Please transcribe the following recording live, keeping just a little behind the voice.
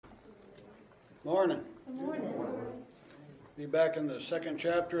Morning. Good morning. Be back in the second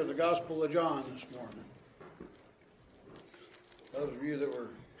chapter of the Gospel of John this morning. Those of you that were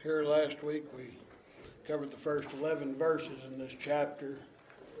here last week, we covered the first 11 verses in this chapter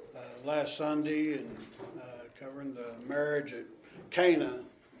last Sunday, and covering the marriage at Cana,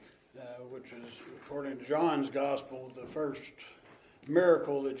 which is, according to John's Gospel, the first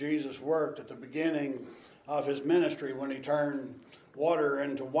miracle that Jesus worked at the beginning of his ministry when he turned water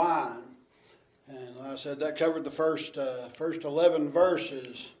into wine. And like I said, that covered the first 11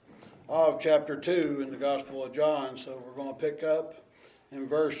 verses of chapter 2 in the Gospel of John. So we're going to pick up in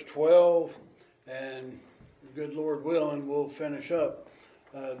verse 12, and good Lord willing, we'll finish up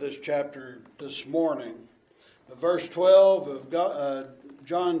this chapter this morning. Verse 12 of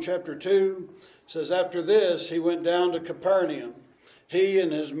John chapter 2 says, "After this he went down to Capernaum, he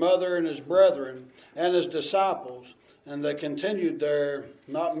and his mother and his brethren and his disciples, and they continued there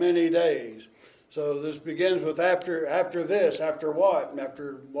not many days." So this begins with after this, after what?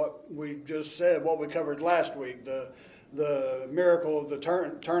 After what we just said, what we covered last week, the miracle of the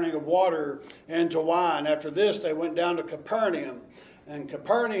turning of water into wine. After this, they went down to Capernaum. And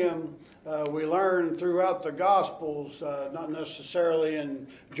Capernaum, we learn throughout the Gospels, not necessarily in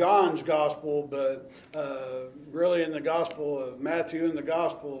John's Gospel, but really in the Gospel of Matthew and the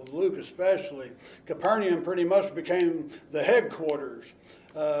Gospel of Luke especially, Capernaum pretty much became the headquarters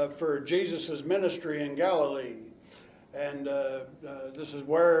for Jesus' ministry in Galilee. And this is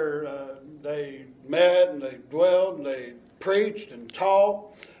where they met and they dwelled and they preached and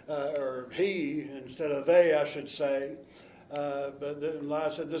taught, or he instead of they, I should say. But then, like I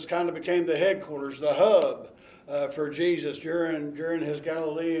said, this kind of became the headquarters, the hub for Jesus during his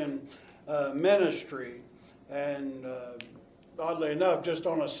Galilean ministry. And oddly enough, just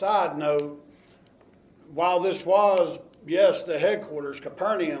on a side note, while this was, yes, the headquarters,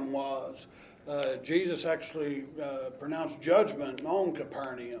 Capernaum was, Jesus actually pronounced judgment on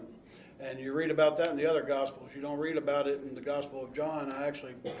Capernaum. And you read about that in the other Gospels. You don't read about it in the Gospel of John. I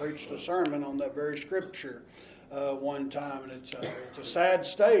actually preached a sermon on that very scripture one time, and it's a sad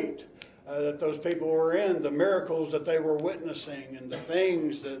state that those people were in, the miracles that they were witnessing and the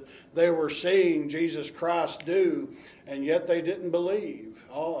things that they were seeing Jesus Christ do, and yet they didn't believe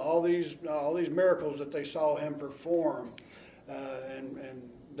all these miracles that they saw him perform, and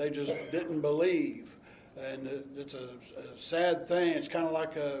they just didn't believe. And it's a sad thing. It's kind of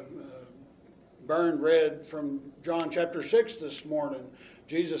like a Burned read from John chapter 6 this morning.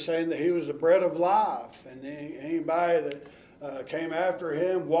 Jesus saying that he was the bread of life, and anybody that came after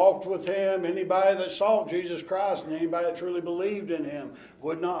him, walked with him, anybody that saw Jesus Christ and anybody that truly believed in him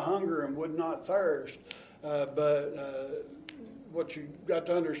would not hunger and would not thirst. But what you got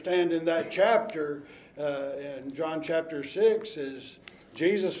to understand in that chapter, in John chapter 6, is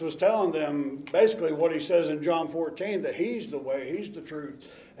Jesus was telling them basically what he says in John 14, that he's the way, he's the truth,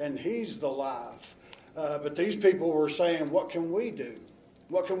 and he's the life. But these people were saying, what can we do?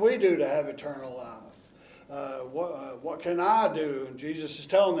 What can we do to have eternal life? What can I do? And Jesus is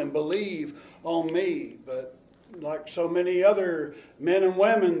telling them, believe on me. But like so many other men and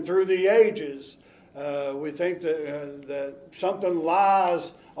women through the ages, we think that something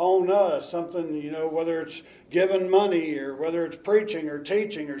lies on us, something, whether it's giving money or whether it's preaching or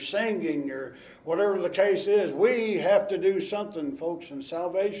teaching or singing or whatever the case is, we have to do something, folks, and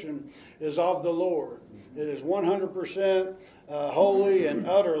salvation is of the Lord. It is 100% wholly and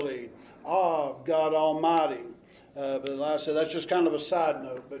utterly of God Almighty. But like I said, that's just kind of a side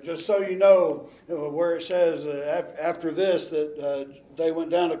note. But just so you know, where it says after this that they went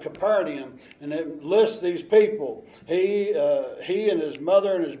down to Capernaum, and it lists these people. He and his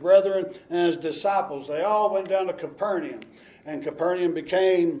mother and his brethren and his disciples, they all went down to Capernaum. And Capernaum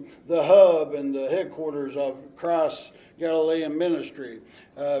became the hub and the headquarters of Christ's Galilean ministry.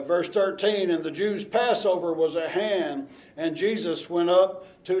 Verse 13, "And the Jews' Passover was at hand, and Jesus went up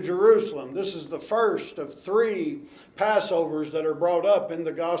to Jerusalem." This is the first of 3 Passovers that are brought up in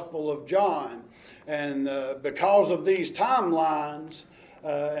the Gospel of John. And because of these timelines,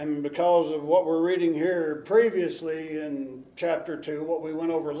 and because of what we're reading here previously in chapter 2, what we went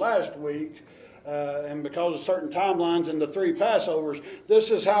over last week, and because of certain timelines in the 3 Passovers,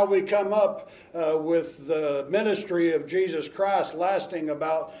 this is how we come up with the ministry of Jesus Christ lasting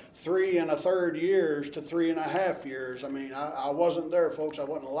about 3 1/3 years to 3 1/2 years. I mean, I wasn't there, folks. I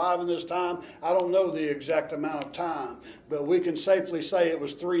wasn't alive in this time. I don't know the exact amount of time, but we can safely say it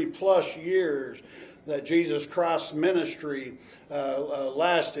was 3+ years that Jesus Christ's ministry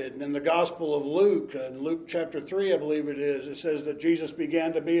lasted. And in the Gospel of Luke, in Luke chapter 3, I believe it is, it says that Jesus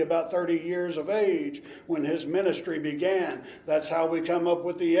began to be about 30 years of age when his ministry began. That's how we come up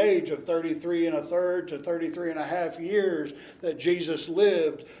with the age of 33 and a third to 33 and a half years that Jesus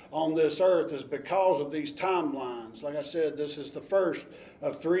lived on this earth, is because of these timelines. Like I said, this is the first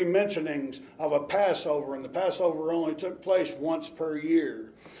of 3 mentionings of a Passover, and the Passover only took place once per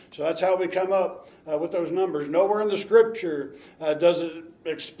year. So that's how we come up with those numbers. Nowhere in the Scripture does it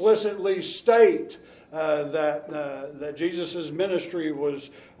explicitly state that Jesus' ministry was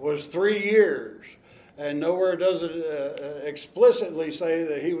 3 years. And nowhere does it explicitly say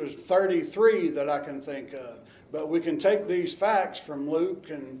that he was 33 that I can think of. But we can take these facts from Luke,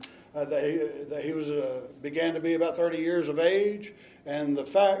 and that he was began to be about 30 years of age, and the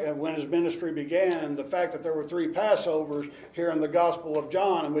fact when his ministry began, and the fact that there were 3 Passovers here in the Gospel of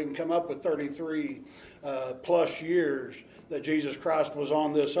John, and we can come up with 33 plus years that Jesus Christ was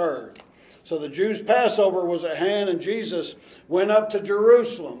on this earth. So the Jews' Passover was at hand, and Jesus went up to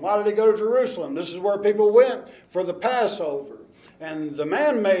Jerusalem. Why did he go to Jerusalem? This is where people went for the Passover. And the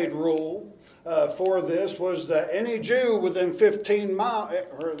man-made rule for this was that any Jew within 15 miles,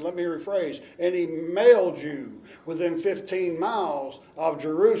 or let me rephrase, any male Jew within 15 miles of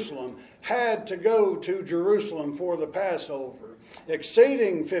Jerusalem had to go to Jerusalem for the Passover.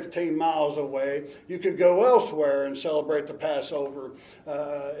 Exceeding 15 miles away, you could go elsewhere and celebrate the Passover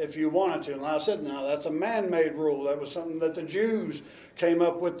if you wanted to. And I said, no, that's a man-made rule. That was something that the Jews came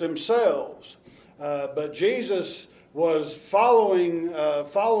up with themselves. But Jesus was following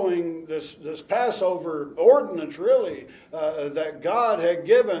this Passover ordinance, really, that God had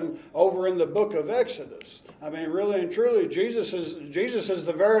given over in the book of Exodus. I mean, really and truly, Jesus is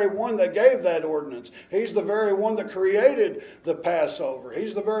the very one that gave that ordinance. He's the very one that created the Passover.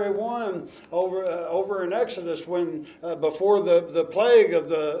 He's the very one over in Exodus when before the plague of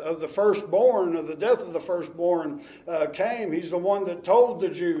the firstborn, of the death of the firstborn came. He's the one that told the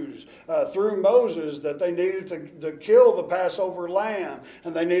Jews through Moses that they needed to kill the Passover lamb,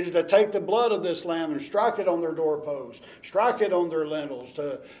 and they needed to take the blood of this lamb and strike it on their doorposts, strike it on their lintels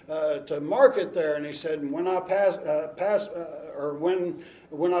to mark it there. And he said, when I when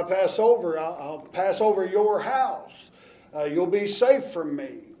I pass over, I'll pass over your house. You'll be safe from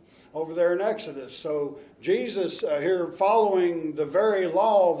me. Over there in Exodus. So Jesus here following the very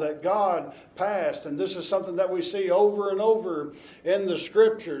law that God passed, and this is something that we see over and over in the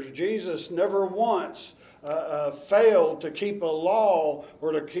Scriptures. Jesus never once failed to keep a law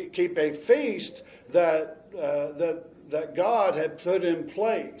or to keep a feast that God had put in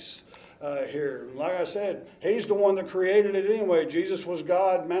place. Here. Like I said, he's the one that created it anyway. Jesus was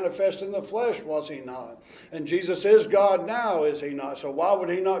God manifest in the flesh, was he not? And Jesus is God now, is he not? So why would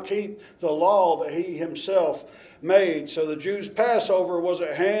he not keep the law that he himself made? So the Jews' Passover was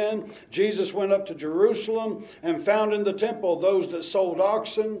at hand. Jesus went up to Jerusalem and found in the temple those that sold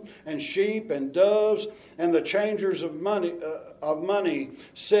oxen and sheep and doves and the changers of money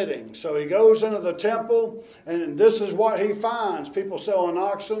sitting. So he goes into the temple, and this is what he finds: people selling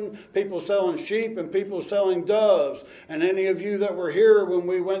oxen, people selling sheep, and people selling doves. And any of you that were here when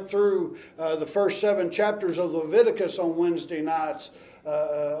we went through the first 7 chapters of Leviticus on Wednesday nights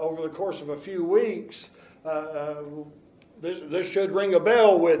over the course of a few weeks, this should ring a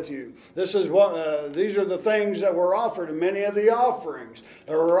bell with you. This is what these are the things that were offered in many of the offerings.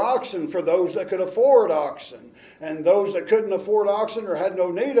 There were oxen for those that could afford oxen, and those that couldn't afford oxen or had no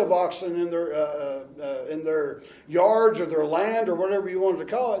need of oxen in their yards or their land or whatever you wanted to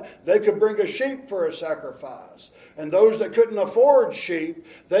call it, they could bring a sheep for a sacrifice. And those that couldn't afford sheep,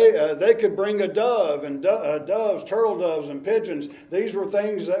 they could bring a dove, and doves, turtle doves, and pigeons. These were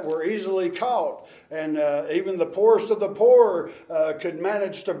things that were easily caught, and even the poorest of the poor could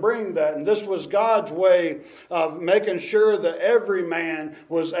manage to bring that. And this was God's way of making sure that every man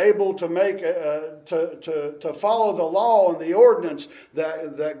was able to make to follow the law and the ordinance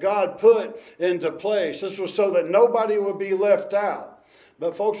that God put into place. This was so that nobody would be left out.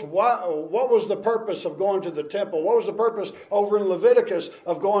 But folks, what was the purpose of going to the temple? What was the purpose over in Leviticus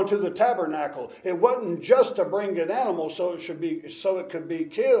of going to the tabernacle? It wasn't just to bring an animal so it could be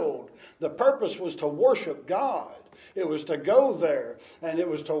killed. The purpose was to worship God. It was to go there, and it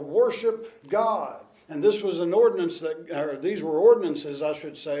was to worship God. And this was an ordinance these were ordinances, I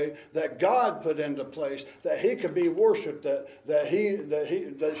should say, that God put into place, that he could be worshipped,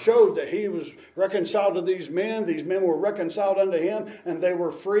 that showed that he was reconciled to these men were reconciled unto him, and they they were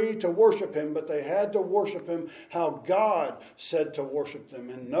free to worship him, but they had to worship him how God said to worship them,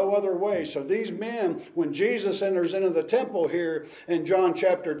 in no other way. So these men, when Jesus enters into the temple here in John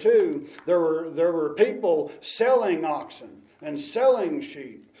chapter 2, there were people selling oxen and selling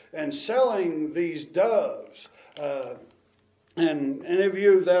sheep and selling these doves. And any of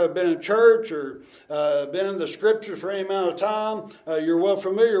you that have been in church or been in the scriptures for any amount of time, you're well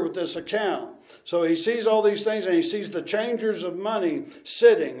familiar with this account. So he sees all these things, and he sees the changers of money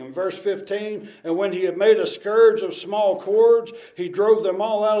sitting. In verse 15, and when he had made a scourge of small cords, he drove them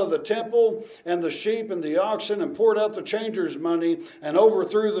all out of the temple, and the sheep and the oxen, and poured out the changers' money, and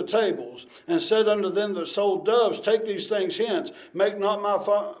overthrew the tables, and said unto them that sold doves, take these things hence, make not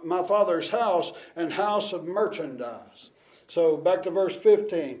my father's house an house of merchandise. So back to verse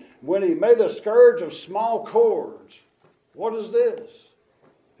 15. When he made a scourge of small cords. What is this?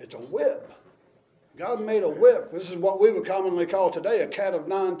 It's a whip. God made a whip. This is what we would commonly call today a cat of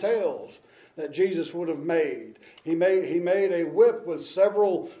nine tails that Jesus would have made. He made a whip with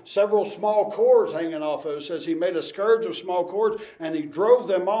several small cords hanging off of it. It says he made a scourge of small cords, and he drove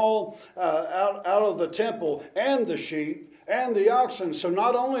them all out of the temple, and the sheep and the oxen. So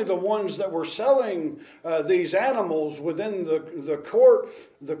not only the ones that were selling these animals within the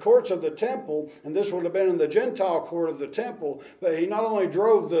courts of the temple, and this would have been in the Gentile court of the temple, but he not only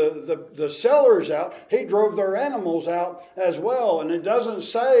drove the sellers out, he drove their animals out as well. And it doesn't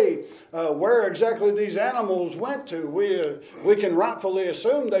say where exactly these animals went to. We can rightfully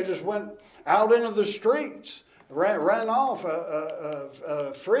assume they just went out into the streets. Ran off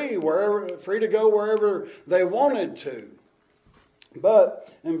free to go wherever they wanted to. But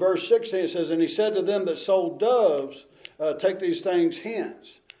in verse 16 it says, and he said to them that sold doves, take these things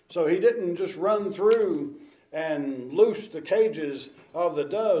hence. So he didn't just run through and loose the cages of the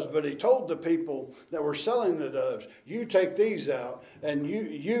doves, but he told the people that were selling the doves, you take these out and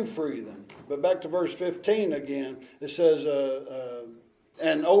you free them. But back to verse 15 again, it says,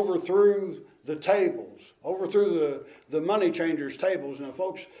 and overthrew the tables, overthrew the money changers' tables. Now,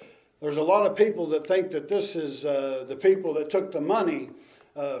 folks, there's a lot of people that think that this is the people that took the money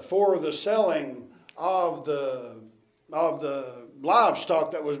for the selling of the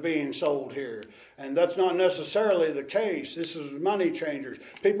livestock that was being sold here. And that's not necessarily the case. This is money changers.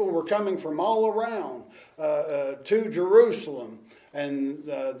 People were coming from all around to Jerusalem. And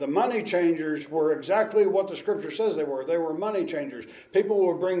the money changers were exactly what the scripture says they were. They were money changers. People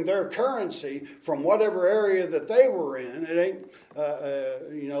would bring their currency from whatever area that they were in. It ain't,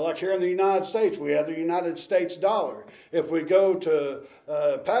 like here in the United States, we have the United States dollar. If we go to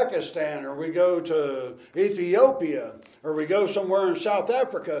Pakistan, or we go to Ethiopia, or we go somewhere in South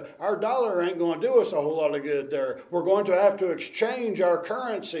Africa, our dollar ain't going to do us a whole lot of good there. We're going to have to exchange our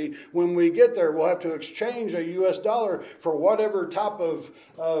currency when we get there. We'll have to exchange a U.S. dollar for whatever type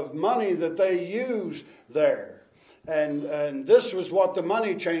of money that they use there. And this was what the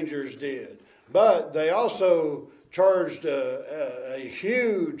money changers did. But they also charged a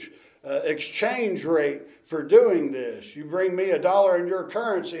huge exchange rate for doing this. You bring me $1 in your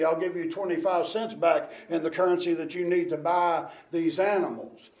currency, I'll give you 25 cents back in the currency that you need to buy these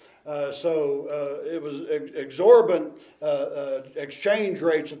animals. So it was exorbitant exchange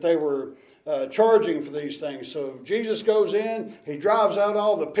rates that they were charging for these things. So Jesus goes in, he drives out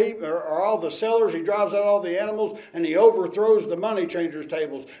all the people, or all the sellers, he drives out all the animals, and he overthrows the money changers'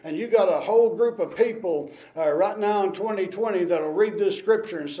 tables. And you got a whole group of people right now in 2020 that'll read this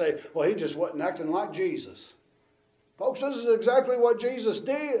scripture and say, well, he just wasn't acting like Jesus. Folks, this is exactly what Jesus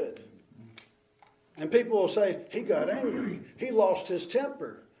did. And people will say, he got angry. He lost his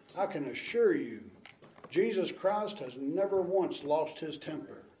temper. I can assure you, Jesus Christ has never once lost his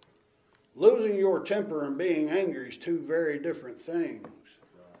temper. Losing your temper and being angry is two very different things.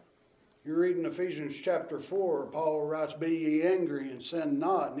 You read in Ephesians chapter 4, Paul writes, be ye angry and sin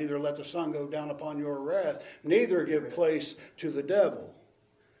not, neither let the sun go down upon your wrath, neither give place to the devil.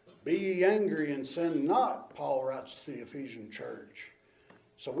 Be ye angry and sin not, Paul writes to the Ephesian church.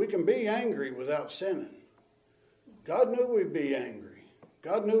 So we can be angry without sinning. God knew we'd be angry.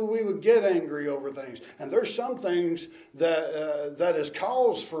 God knew we would get angry over things. And there's some things that is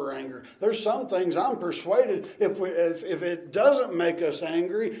cause for anger. There's some things I'm persuaded if it doesn't make us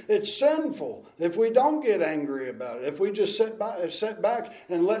angry, it's sinful. If we don't get angry about it. If we just sit back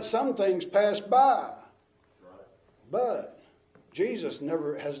and let some things pass by. Right. But Jesus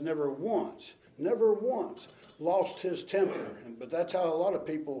has never once lost his temper. But that's how a lot of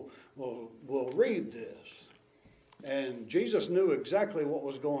people will read this. And Jesus knew exactly what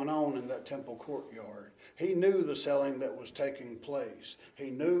was going on in that temple courtyard. He knew the selling that was taking place.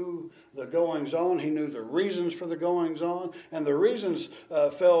 He knew the goings on. He knew the reasons for the goings on. And the reasons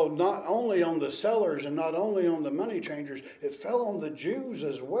fell not only on the sellers and not only on the money changers, it fell on the Jews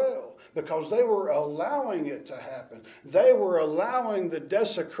as well, because they were allowing it to happen. They were allowing the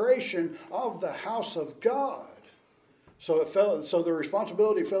desecration of the house of God. So the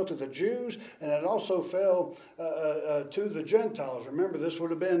responsibility fell to the Jews, and it also fell to the Gentiles. Remember, this would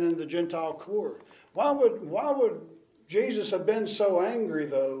have been in the Gentile court. Why would Jesus have been so angry,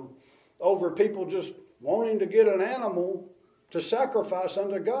 though, over people just wanting to get an animal to sacrifice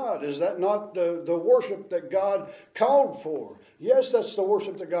unto God? Is that not the worship that God called for? Yes, that's the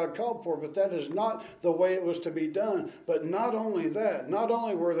worship that God called for, but that is not the way it was to be done. But not only that, not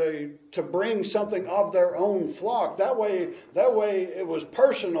only were they to bring something of their own flock, that way it was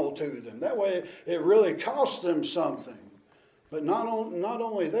personal to them. That way it really cost them something. But not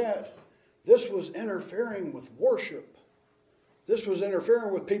only that, this was interfering with worship. This was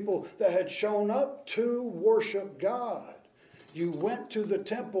interfering with people that had shown up to worship God. You went to the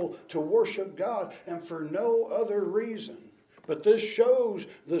temple to worship God, and for no other reason. But this shows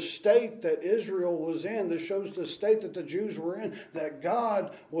the state that Israel was in. This shows the state that the Jews were in, that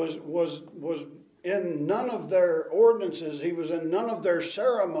God was in none of their ordinances. He was in none of their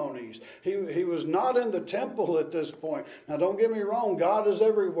ceremonies. He was not in the temple at this point. Now, don't get me wrong. God is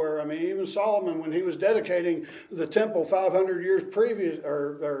everywhere. I mean, even Solomon, when he was dedicating the temple 500 years previous,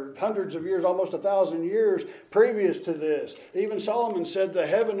 or hundreds of years, almost 1,000 years previous to this, even Solomon said, the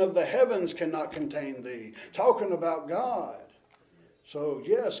heaven of the heavens cannot contain thee, talking about God. So,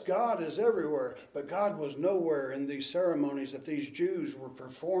 yes, God is everywhere, but God was nowhere in these ceremonies that these Jews were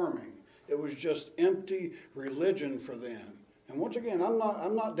performing. It was just empty religion for them. And once again, I'm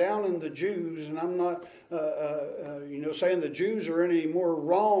not down in the Jews, and I'm not saying the Jews are any more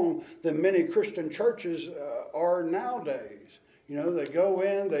wrong than many Christian churches are nowadays. You know, they go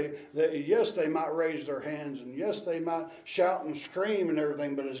in, yes, they might raise their hands, and yes, they might shout and scream and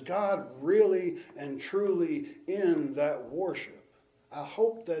everything, but is God really and truly in that worship? I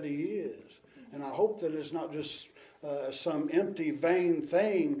hope that he is. And I hope that it's not just some empty, vain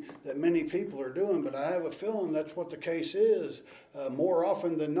thing that many people are doing, but I have a feeling that's what the case is more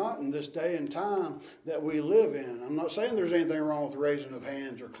often than not in this day and time that we live in. I'm not saying there's anything wrong with raising of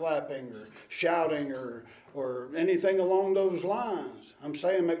hands or clapping or shouting or anything along those lines. I'm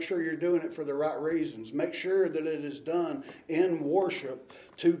saying make sure you're doing it for the right reasons. Make sure that it is done in worship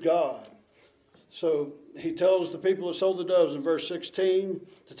to God. So he tells the people that sold the doves in verse 16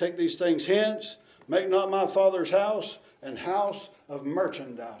 to take these things hence, make not my Father's house an house of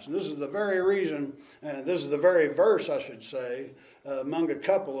merchandise. And this is the very reason, and this is the very verse, I should say, among a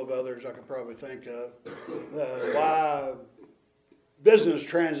couple of others I could probably think of, why business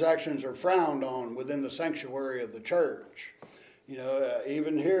transactions are frowned on within the sanctuary of the church. You know,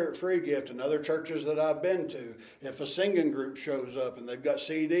 even here at Free Gift and other churches that I've been to, if a singing group shows up and they've got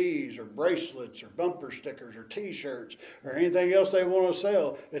CDs or bracelets or bumper stickers or T-shirts or anything else they want to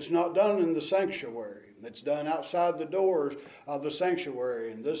sell, it's not done in the sanctuary. It's done outside the doors of the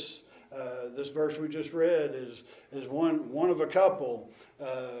sanctuary. And this verse we just read is one of a couple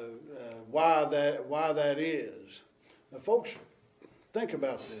why that is. Now, folks, think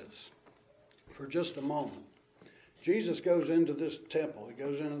about this for just a moment. Jesus goes into this temple. He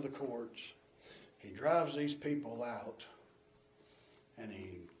goes into the courts. He drives these people out. And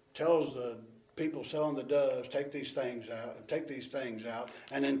he tells the people selling the doves, take these things out.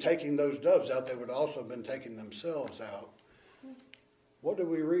 And in taking those doves out, they would also have been taking themselves out. What did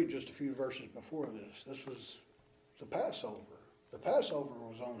we read just a few verses before this? This was the Passover. The Passover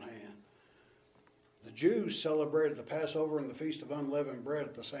was on hand. The Jews celebrated the Passover and the Feast of Unleavened Bread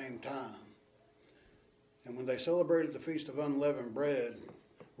at the same time. And when they celebrated the Feast of Unleavened Bread,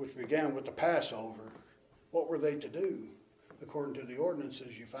 which began with the Passover, what were they to do? According to the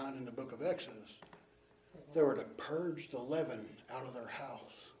ordinances you find in the book of Exodus, they were to purge the leaven out of their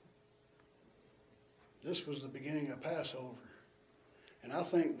house. This was the beginning of Passover. And I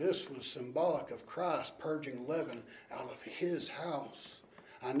think this was symbolic of Christ purging leaven out of his house.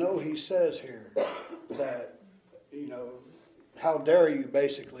 I know he says here that, how dare you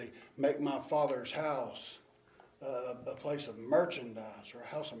basically make my Father's house a place of merchandise, or a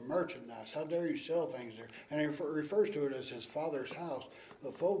house of merchandise. How dare you sell things there? And he refers to it as his Father's house.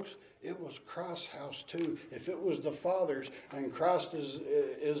 But folks, it was Christ's house too. If it was the Father's, and Christ is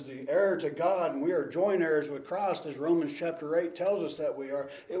the heir to God, and we are joint heirs with Christ, as Romans chapter 8 tells us that we are,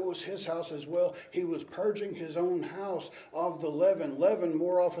 it was his house as well. He was purging his own house of the leaven. Leaven,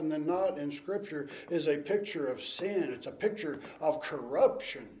 more often than not in Scripture, is a picture of sin. It's a picture of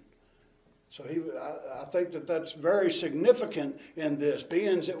corruption. So I think that that's very significant in this,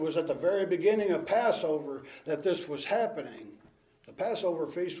 being it was at the very beginning of Passover that this was happening. The Passover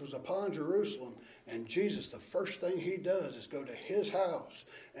feast was upon Jerusalem, and Jesus, the first thing he does is go to his house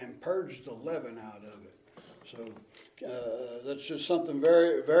and purge the leaven out of it. So that's just something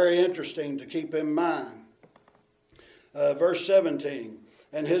very, very interesting to keep in mind. Verse 17,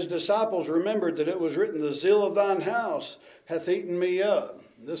 and his disciples remembered that it was written, the zeal of thine house hath eaten me up.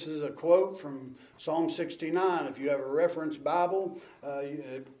 This is a quote from Psalm 69. If you have a reference Bible,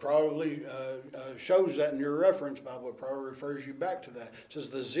 it probably shows that in your reference Bible. It probably refers you back to that. It says,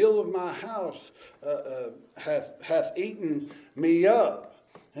 the zeal of my house hath eaten me up.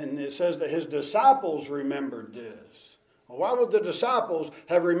 And it says that his disciples remembered this. Well, why would the disciples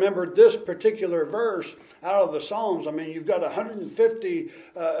have remembered this particular verse out of the Psalms? I mean, you've got 150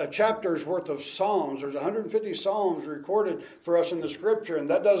 chapters worth of Psalms. There's 150 Psalms recorded for us in the Scripture, and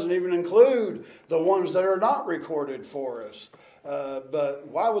that doesn't even include the ones that are not recorded for us. But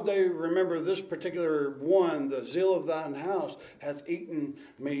why would they remember this particular one? The zeal of thine house hath eaten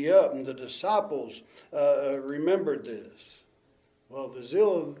me up. And the disciples remembered this. Well, the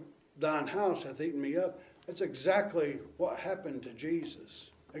zeal of thine house hath eaten me up. That's exactly what happened to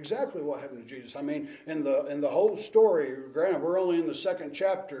Jesus. Exactly what happened to Jesus. I mean, in the whole story, granted, we're only in the second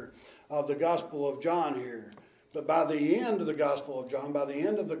chapter of the Gospel of John here. But by the end of the Gospel of John, by the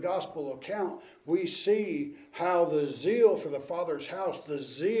end of the Gospel account, we see how the zeal for the Father's house, the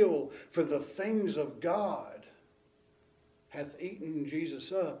zeal for the things of God, hath eaten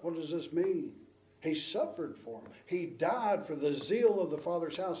Jesus up. What does this mean? He suffered for him. He died for the zeal of the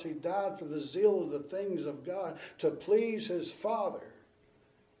Father's house. He died for the zeal of the things of God. To please his Father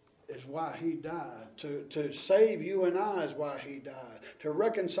is why he died. To save you and I is why he died. To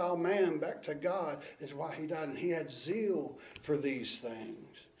reconcile man back to God is why he died. And he had zeal for these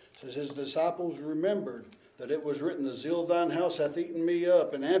things. It says his disciples remembered that it was written, the zeal of thine house hath eaten me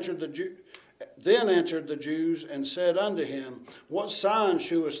up, and Then answered the Jews and said unto him, what sign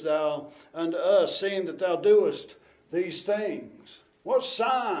shewest thou unto us, seeing that thou doest these things? What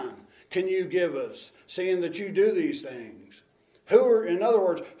sign can you give us, seeing that you do these things? In other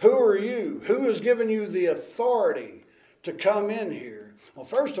words, who are you? Who has given you the authority to come in here? Well,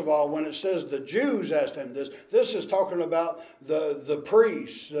 first of all, when it says the Jews asked him this is talking about the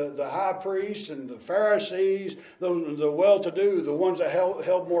priests, the high priests and the Pharisees, the well-to-do, the ones that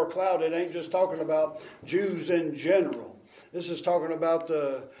held more clout. It ain't just talking about Jews in general. This is talking about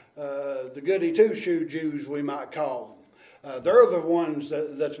the goody two-shoe Jews, we might call them. They're the ones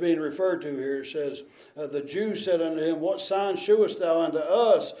that's being referred to here. It says, the Jews said unto him, what sign shewest thou unto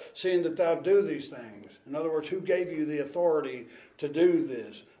us, seeing that thou do these things? In other words, who gave you the authority to do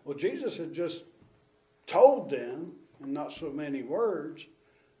this? Well, Jesus had just told them, in not so many words,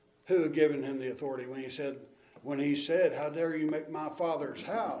 who had given him the authority when he said, how dare you make my Father's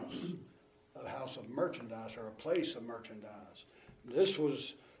house a house of merchandise, or a place of merchandise? This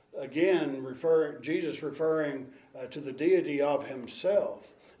was, again, Jesus referring to the deity of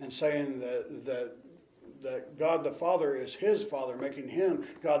himself, and saying that God the Father is his Father, making him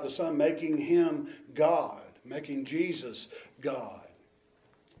God the Son, making him God, making Jesus God.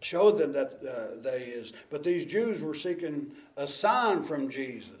 Showed them that they is. But these Jews were seeking a sign from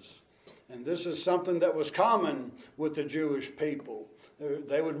Jesus. And this is something that was common with the Jewish people.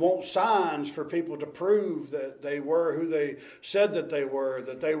 They would want signs for people to prove that they were who they said that they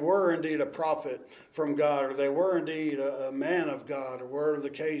were indeed a prophet from God, or they were indeed a man of God, or whatever the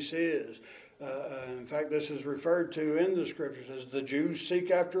case is. In fact, this is referred to in the Scriptures as the Jews seek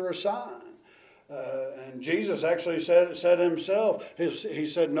after a sign. And Jesus actually said himself, he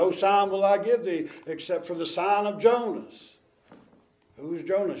said, no sign will I give thee except for the sign of Jonas. Who's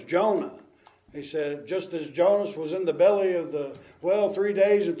Jonas? Jonah. He said, just as Jonas was in the belly of the well 3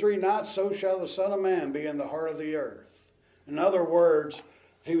 days and 3 nights, so shall the Son of Man be in the heart of the earth. In other words,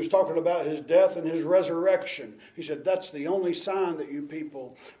 he was talking about his death and his resurrection. He said, that's the only sign that you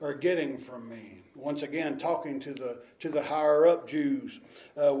people are getting from me. Once again, talking to the higher up Jews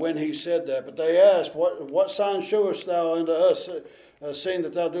when he said that. But they asked, what sign showest thou unto us, seeing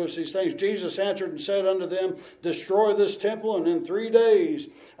that thou doest these things? Jesus answered and said unto them, destroy this temple, and in 3 days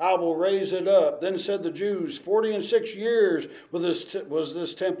I will raise it up. Then said the Jews, 46 years was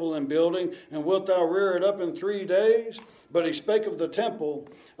this temple in building, and wilt thou rear it up in 3 days? But he spake of the temple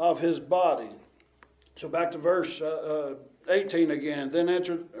of his body. So back to verse 18 again. Then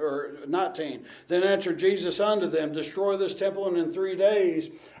answered, or 19. Then answered Jesus unto them, destroy this temple, and in 3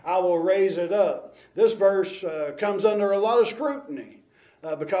 days I will raise it up. This verse comes under a lot of scrutiny.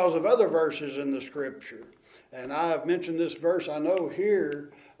 because of other verses in the Scripture. And I have mentioned this verse, I know,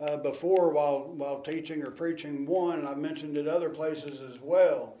 here before while teaching or preaching one, and I've mentioned it other places as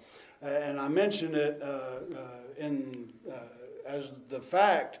well. And I mention it as the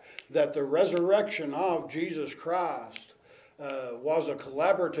fact that the resurrection of Jesus Christ was a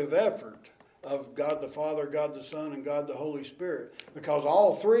collaborative effort of God the Father, God the Son, and God the Holy Spirit, because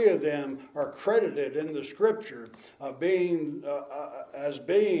all three of them are credited in the Scripture of being as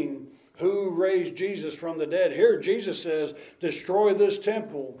being who raised Jesus from the dead. Here Jesus says, destroy this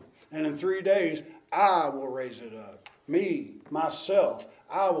temple, and in 3 days I will raise it up. Me, myself,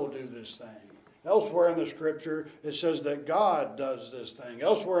 I will do this thing. Elsewhere in the Scripture, it says that God does this thing.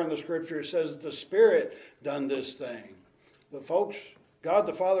 Elsewhere in the Scripture, it says that the Spirit done this thing. But folks, God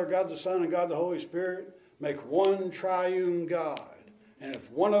the Father, God the Son, and God the Holy Spirit make one triune God. And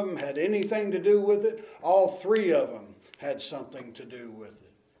if one of them had anything to do with it, all three of them had something to do with it.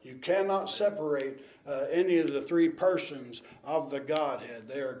 You cannot separate any of the three persons of the Godhead.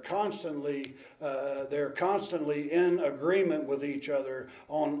 They are constantly in agreement with each other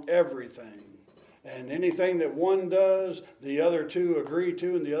on everything. And anything that one does, the other two agree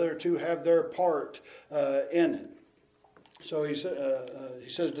to, and the other two have their part in it. So he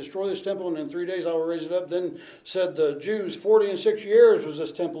says, destroy this temple, and in 3 days I will raise it up. Then said the Jews, 46 years was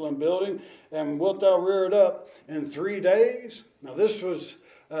this temple in building, and wilt thou rear it up in 3 days? Now this was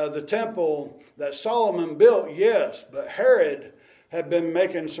the temple that Solomon built, yes, but Herod had been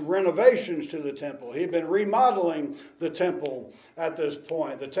making some renovations to the temple. He had been remodeling the temple at this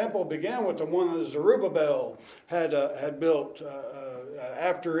point. The temple began with the one that Zerubbabel had built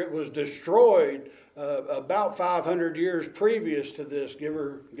after it was destroyed about 500 years previous to this, give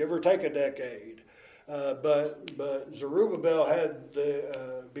or take a decade. But Zerubbabel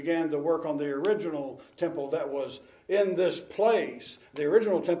began the work on the original temple that was in this place. The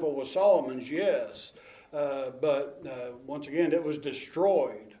original temple was Solomon's, yes. But once again, it was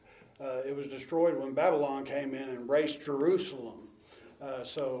destroyed. It was destroyed when Babylon came in and razed Jerusalem.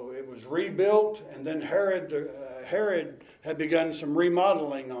 So it was rebuilt, and then Herod had begun some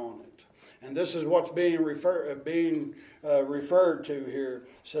remodeling on it. And this is what's being referred to here.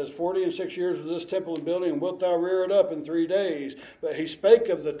 It says, 46 years of this temple and building, and wilt thou rear it up in 3 days? But he spake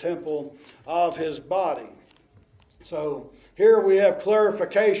of the temple of his body. So here we have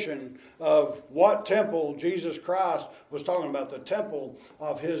clarification of what temple Jesus Christ was talking about, the temple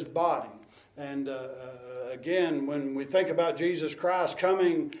of his body. And again, when we think about Jesus Christ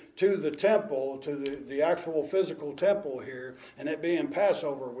coming to the temple, to the actual physical temple here, and it being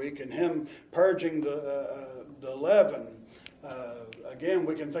Passover week, and him purging the leaven, again,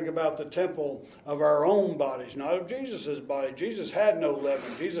 we can think about the temple of our own bodies, not of Jesus' body. Jesus had no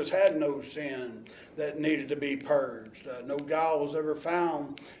leaven. Jesus had no sin that needed to be purged. No guile was ever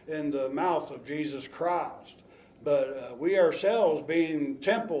found in the mouth of Jesus Christ. But we ourselves, being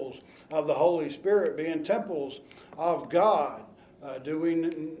temples of the Holy Spirit, being temples of God, do we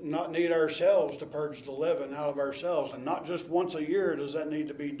not need ourselves to purge the leaven out of ourselves? And not just once a year does that need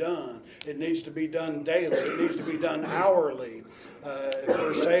to be done. It needs to be done daily. It needs to be done hourly. If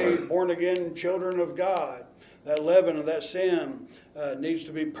we're saved, born again children of God, that leaven of that sin needs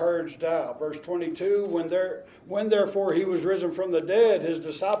to be purged out. Verse 22, when therefore he was risen from the dead, his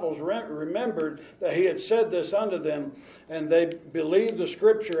disciples remembered that he had said this unto them, and they believed the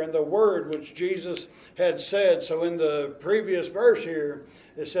scripture and the word which Jesus had said. So in the previous verse here,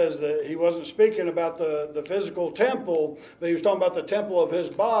 it says that he wasn't speaking about the physical temple, but he was talking about the temple of his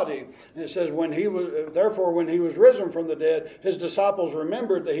body. And it says, when he was risen from the dead, his disciples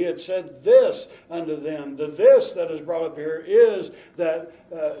remembered that he had said this unto them. The this that is brought up here is that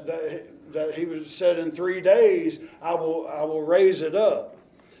he was said, in 3 days I will raise it up.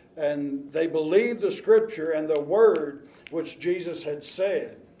 And they believed the scripture and the word which Jesus had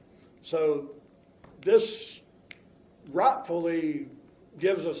said. So this rightfully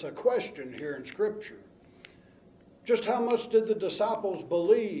gives us a question here in scripture. Just how much did the disciples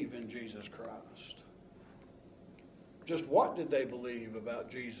believe in Jesus Christ? Just what did they believe about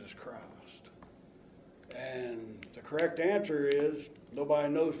Jesus Christ? And the correct answer is nobody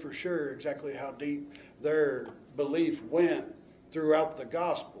knows for sure exactly how deep their belief went throughout the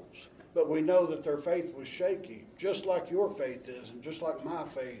Gospels. But we know that their faith was shaky, just like your faith is, and just like my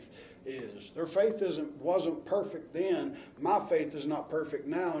faith is. Their faith wasn't perfect then. My faith is not perfect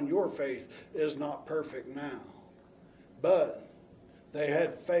now, and your faith is not perfect now. But they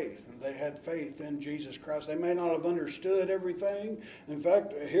had faith, and they had faith in Jesus Christ. They may not have understood everything. In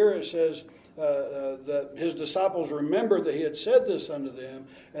fact, here it says that his disciples remembered that he had said this unto them,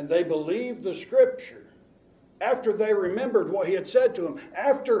 and they believed the scripture. after they remembered what he had said to them,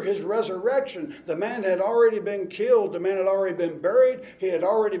 after his resurrection. The man had already been killed. The man had already been buried. He had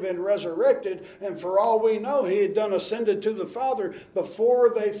already been resurrected. And for all we know, he had done ascended to the Father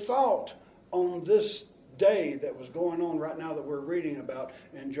before they thought on this day that was going on right now that we're reading about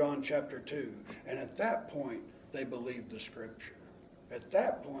in John chapter 2. And at that point, they believed the Scripture. At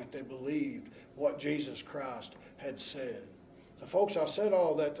that point, they believed what Jesus Christ had said. So folks, I said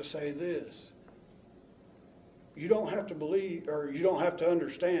all that to say this. You don't have to believe, or you don't have to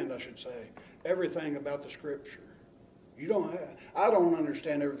understand, I should say, everything about the Scripture. I don't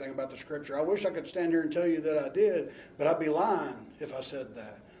understand everything about the Scripture. I wish I could stand here and tell you that I did, but I'd be lying if I said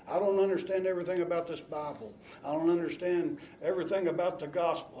that. I don't understand everything about this Bible. I don't understand everything about the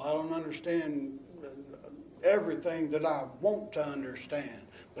gospel. I don't understand everything that I want to understand,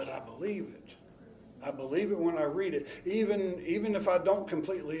 but I believe it. I believe it when I read it, even if I don't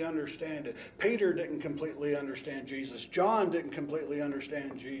completely understand it. Peter didn't completely understand Jesus. John didn't completely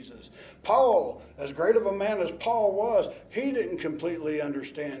understand Jesus. Paul, as great of a man as Paul was, he didn't completely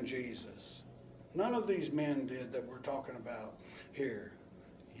understand Jesus. None of these men did that we're talking about here.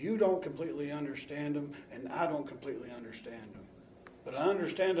 You don't completely understand them, and I don't completely understand them. But I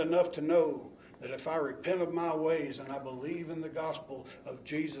understand enough to know that if I repent of my ways and I believe in the gospel of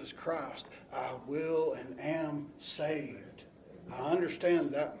Jesus Christ, I will and am saved. I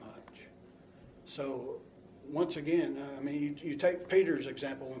understand that much. So, once again, I mean, you take Peter's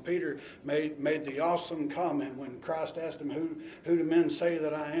example. When Peter made the awesome comment when Christ asked him, who do men say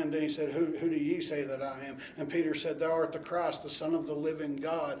that I am? Then he said, who do ye say that I am? And Peter said, thou art the Christ, the Son of the living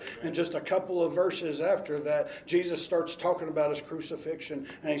God. And just a couple of verses after that, Jesus starts talking about his crucifixion.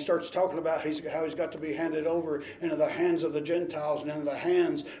 And he starts talking about how he's got to be handed over into the hands of the Gentiles and into the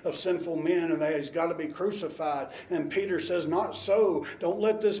hands of sinful men. And that he's got to be crucified. And Peter says, not so. Don't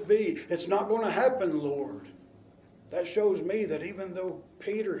let this be. It's not going to happen, Lord. That shows me that even though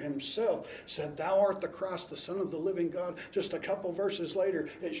Peter himself said, thou art the Christ, the Son of the living God, just a couple verses later,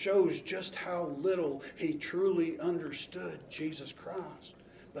 it shows just how little he truly understood Jesus Christ.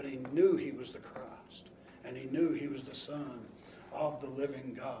 But he knew he was the Christ, and he knew he was the Son of the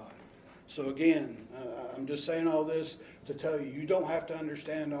living God. So again, I'm just saying all this to tell you, you don't have to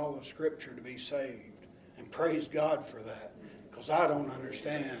understand all of Scripture to be saved. And praise God for that, because I don't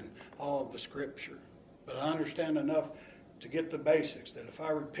understand all of the Scripture. But I understand enough to get the basics, that if I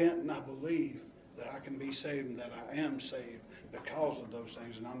repent and I believe, that I can be saved and that I am saved because of those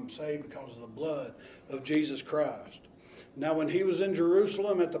things. And I'm saved because of the blood of Jesus Christ. Now when he was in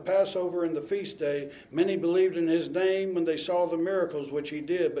Jerusalem at the Passover and the feast day, many believed in his name when they saw the miracles which he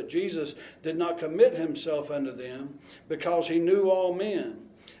did. But Jesus did not commit himself unto them, because he knew all men,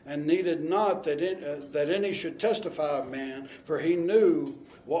 and needed not that any should testify of man, for he knew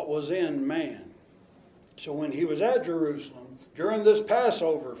what was in man. So when he was at Jerusalem, during this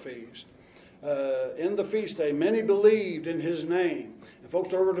Passover feast, in the feast day, many believed in his name. And folks,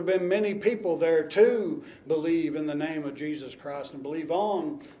 there would have been many people there to believe in the name of Jesus Christ and believe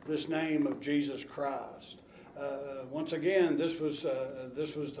on this name of Jesus Christ. Once again, this was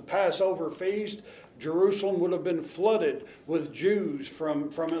the Passover feast. Jerusalem would have been flooded with Jews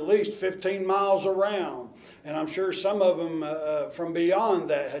from at least 15 miles around. And I'm sure some of them from beyond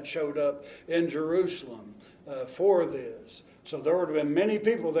that had showed up in Jerusalem for this. So there would have been many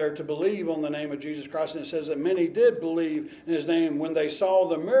people there to believe on the name of Jesus Christ. And it says that many did believe in his name when they saw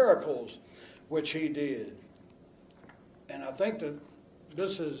the miracles which he did. And I think that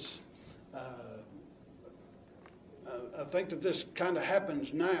this is... I think that this kind of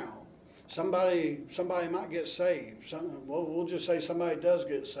happens now. Somebody might get saved. We'll just say somebody does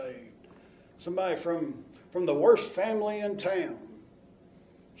get saved. Somebody from the worst family in town.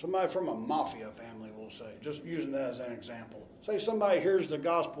 Somebody from a mafia family, we'll say. Just using that as an example. Say somebody hears the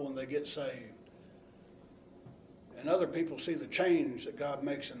gospel and they get saved. And other people see the change that God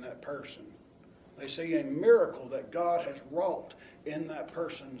makes in that person. They see a miracle that God has wrought in that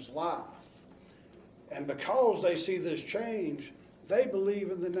person's life. And because they see this change, they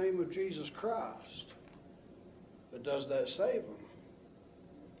believe in the name of Jesus Christ. But does that save them?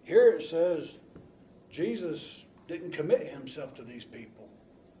 Here it says Jesus didn't commit himself to these people.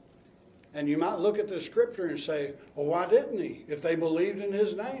 And you might look at this scripture and say, well, why didn't he? If they believed in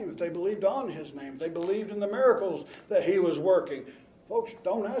his name, if they believed on his name, if they believed in the miracles that he was working. Folks,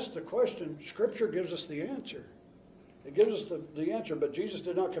 don't ask the question. Scripture gives us the answer. It gives us the answer, but Jesus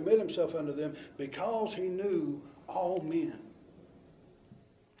did not commit himself unto them because he knew all men.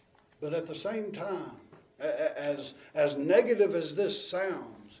 But at the same time, as negative as this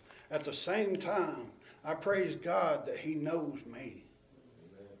sounds, at the same time, I praise God that he knows me.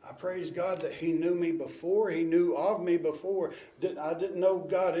 I praise God that He knew me before. He knew of me before. I didn't know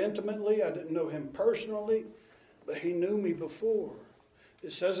God intimately. I didn't know Him personally. But He knew me before.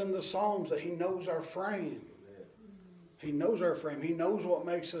 It says in the Psalms that He knows our frame. He knows our frame. He knows what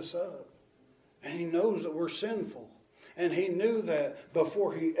makes us up. And He knows that we're sinful. And He knew that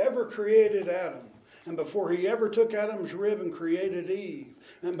before He ever created Adam. And before He ever took Adam's rib and created Eve.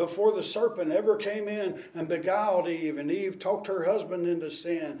 And before the serpent ever came in and beguiled Eve. And Eve talked her husband into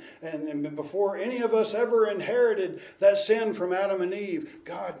sin. And before any of us ever inherited that sin from Adam and Eve.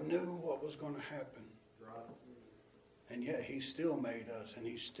 God knew what was going to happen. And yet He still made us. And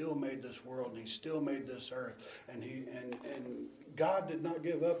He still made this world. And He still made this earth. And God did not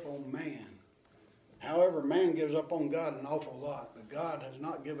give up on man. However, man gives up on God an awful lot. But God has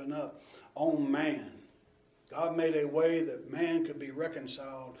not given up on man. God made a way that man could be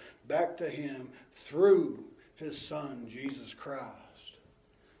reconciled back to Him through His Son, Jesus Christ.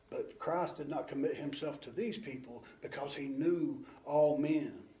 But Christ did not commit Himself to these people because He knew all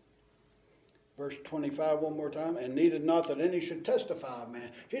men. Verse 25 one more time. And needed not that any should testify of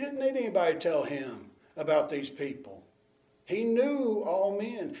man. He didn't need anybody to tell Him about these people. He knew all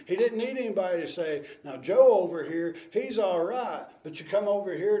men. He didn't need anybody to say, now Joe over here, he's all right, but you come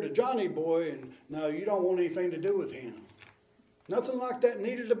over here to Johnny Boy and no, you don't want anything to do with him. Nothing like that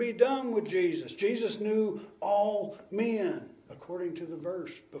needed to be done with Jesus. Jesus knew all men, according to the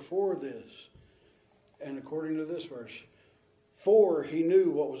verse before this. And according to this verse. For He knew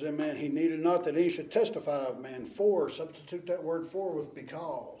what was in man. He needed not that any should testify of man. For, substitute that word for with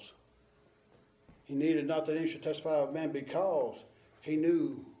because. He needed not that any should testify of man because He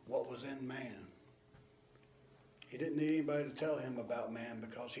knew what was in man. He didn't need anybody to tell Him about man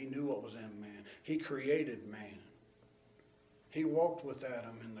because He knew what was in man. He created man. He walked with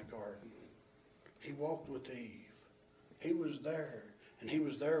Adam in the garden. He walked with Eve. He was there. And He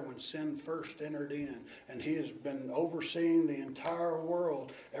was there when sin first entered in. And He has been overseeing the entire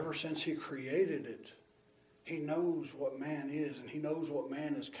world ever since He created it. He knows what man is and He knows what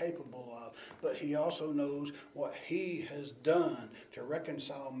man is capable of. But He also knows what He has done to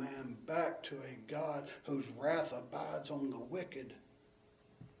reconcile man back to a God whose wrath abides on the wicked.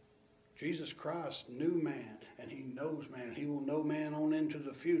 Jesus Christ knew man and He knows man. And He will know man on into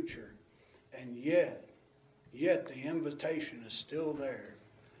the future. And yet the invitation is still there.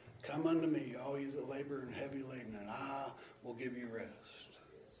 Come unto me, all you that labor and heavy laden, and I will give you rest.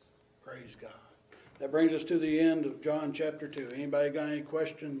 Praise God. That brings us to the end of John chapter 2. Anybody got any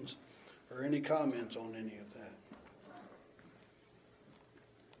questions or any comments on any of that?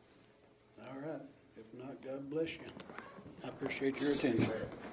 All right. If not, God bless you. I appreciate your attention.